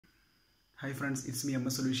Hi friends, it's me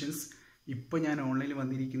MS Solutions. ഇപ്പോൾ ഞാൻ ഓൺലൈനിൽ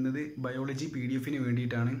വന്നിരിക്കുന്നത് ബയോളജി PDF-ന്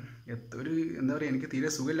വേണ്ടിയിട്ടാണ്. എന്താ പറയുക, എനിക്ക് തീരെ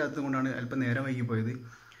സുഖമില്ലാത്തത് കൊണ്ടാണ് അല്പം നേരം വൈകി പോയത്.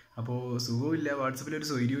 അപ്പോൾ സുഖമില്ല, വാട്സപ്പിൽ ഒരു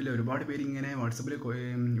സൗകര്യമില്ല. ഒരുപാട് പേര് ഇങ്ങനെ വാട്സപ്പിൽ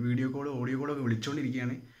വീഡിയോ കോളോ ഓഡിയോ കോളോ ഒക്കെ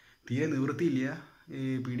വിളിച്ചുകൊണ്ടിരിക്കുകയാണ്. തീരെ നിവൃത്തിയില്ല.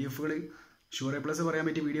 PDF-കൾ ഷുവർ A+ പറയാൻ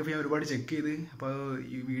പറ്റിയ PDF ഞാൻ ഒരുപാട് ചെക്ക് ചെയ്ത്. അപ്പോൾ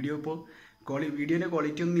ഈ വീഡിയോൻ്റെ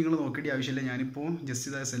ക്വാളിറ്റി ഒന്നും നിങ്ങൾ നോക്കേണ്ട ആവശ്യമില്ല. ഞാനിപ്പോൾ ജസ്റ്റ്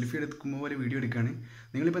ഇതാ സെൽഫി എടുക്കുമ്പോൾ പോലെ വീഡിയോ എടുക്കുകയാണ്.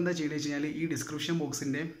 നിങ്ങളിപ്പോൾ എന്താ ചെയ്യുന്നത് വെച്ച് കഴിഞ്ഞാൽ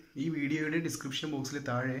ഈ വീഡിയോയുടെ ഡിസ്ക്രിപ്ഷൻ ബോക്സിൽ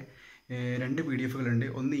താഴെ 2 PDF-കളുണ്ട്.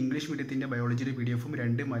 ഒന്ന് ഇംഗ്ലീഷ് മീഡിയത്തിൻ്റെ ബയോളജിയുടെ PDF-ഉം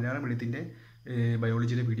 2 മലയാളം മീഡിയത്തിൻ്റെ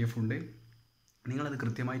ബയോളജിയുടെ PDF ഉണ്ട്. നിങ്ങളത്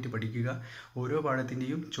കൃത്യമായിട്ട് പഠിക്കുക. ഓരോ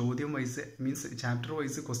പാഠത്തിൻ്റെയും ചോദ്യം വൈസ് ചാപ്റ്റർ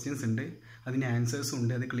വൈസ് ക്വസ്റ്റ്യൻസ് ഉണ്ട്, അതിന് ആൻസേഴ്സും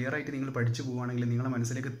ഉണ്ട്. അത് ക്ലിയർ ആയിട്ട് നിങ്ങൾ പഠിച്ചു പോവുകയാണെങ്കിൽ നിങ്ങളുടെ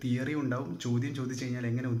മനസ്സിലേക്ക് തിയറി ഉണ്ടാവും. ചോദ്യം ചോദിച്ചു കഴിഞ്ഞാൽ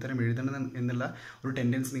എങ്ങനെ ഉത്തരം എഴുതണം എന്നുള്ള ഒരു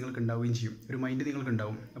ടെൻഡൻസി നിങ്ങൾക്ക് ഉണ്ടാവുകയും ചെയ്യും, ഒരു മൈൻഡ് നിങ്ങൾക്ക്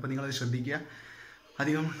ഉണ്ടാവും. അപ്പോൾ നിങ്ങളത് ശ്രദ്ധിക്കുക.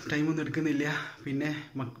 അധികം ടൈമൊന്നും എടുക്കുന്നില്ല. പിന്നെ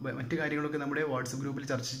മറ്റു കാര്യങ്ങളൊക്കെ നമ്മുടെ വാട്സപ്പ് ഗ്രൂപ്പിൽ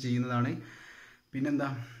ചർച്ച ചെയ്യുന്നതാണ്. പിന്നെന്താ,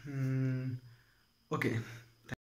 ഓക്കെ.